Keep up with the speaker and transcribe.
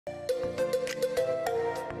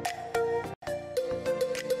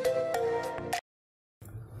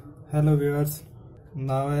Hello viewers,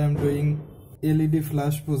 now I am doing LED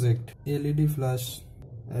flash project. LED flash,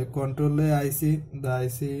 I control the IC. The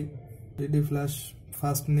IC LED flash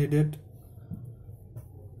first needed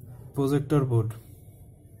projector board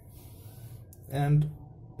and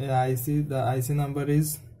a IC. The IC number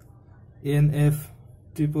is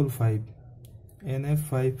NF555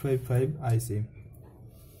 NF555 IC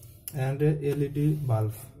and a LED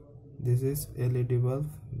bulb. This is LED bulb,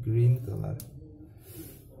 green color,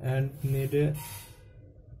 and need a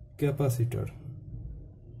capacitor.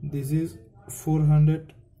 This is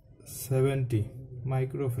 470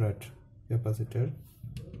 microfarad capacitor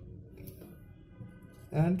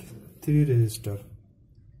and 3 resistor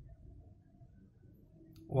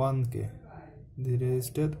 1K. The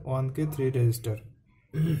resistor 1K, 3 resistor.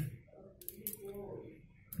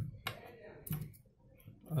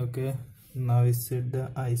 Okay, now we set the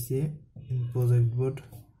IC in project board.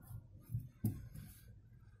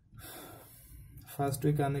 First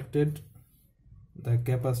we connected the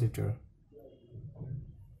capacitor.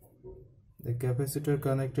 The capacitor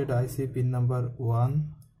connected IC pin number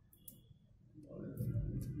 1.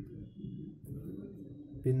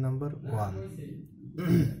 Pin number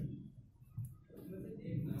 1.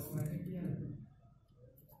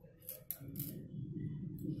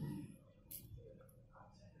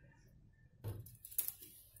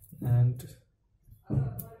 And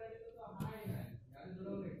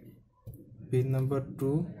pin number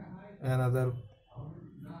 2, another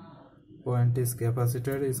point is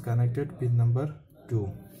capacitor is connected, pin number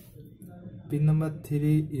 2. Pin number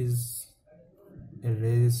 3 is a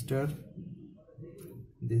resistor.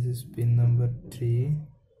 This is pin number 3.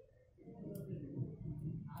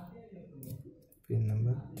 Pin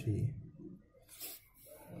number 3.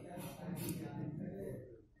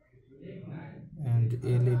 And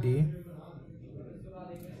LED.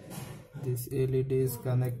 This LED is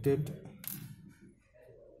connected,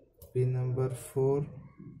 pin number 4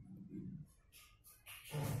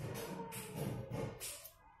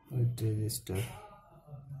 with resistor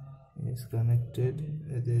is connected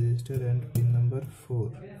with resistor and pin number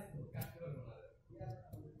 4.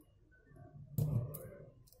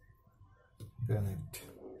 Connect.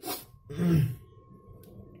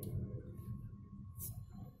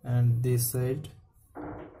 And this side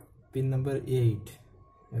pin number 8,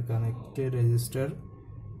 a connected resistor,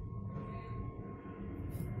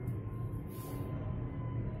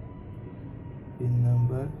 pin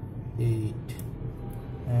number 8,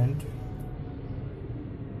 and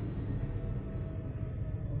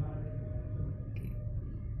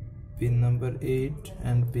pin number 8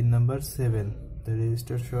 and pin number 7. The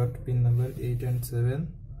resistor short pin number 8 and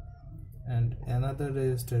 7, and another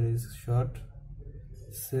resistor is short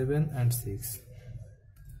 7 and 6.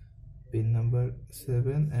 Pin number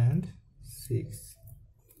 7 and 6.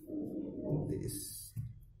 This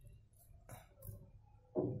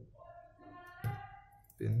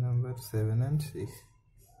pin number 7 and 6.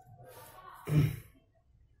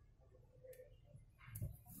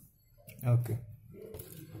 Okay,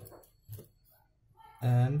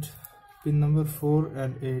 and pin number 4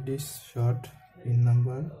 and 8 is short. Pin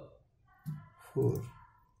number 4.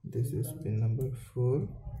 This is pin number 4.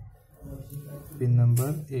 Pin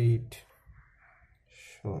number 8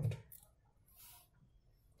 short.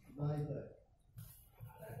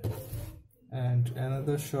 And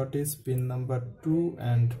another short is pin number 2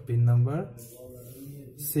 and pin number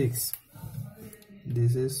 6.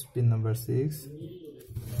 This is pin number 6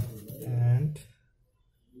 and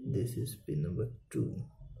this is pin number 2.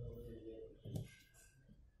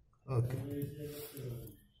 Okay,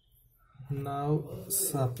 now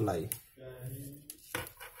supply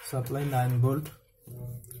 9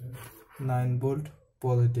 volt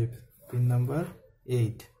positive, pin number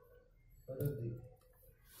 8,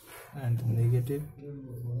 and negative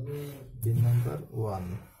pin number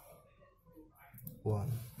 1.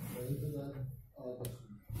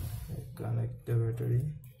 Connect the battery.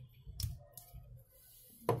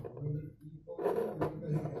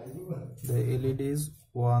 The LED is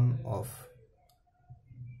 1 off.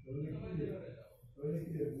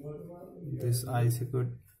 This IC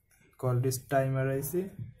could call this timer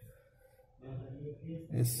IC.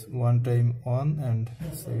 Is one time on and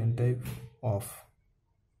second time off.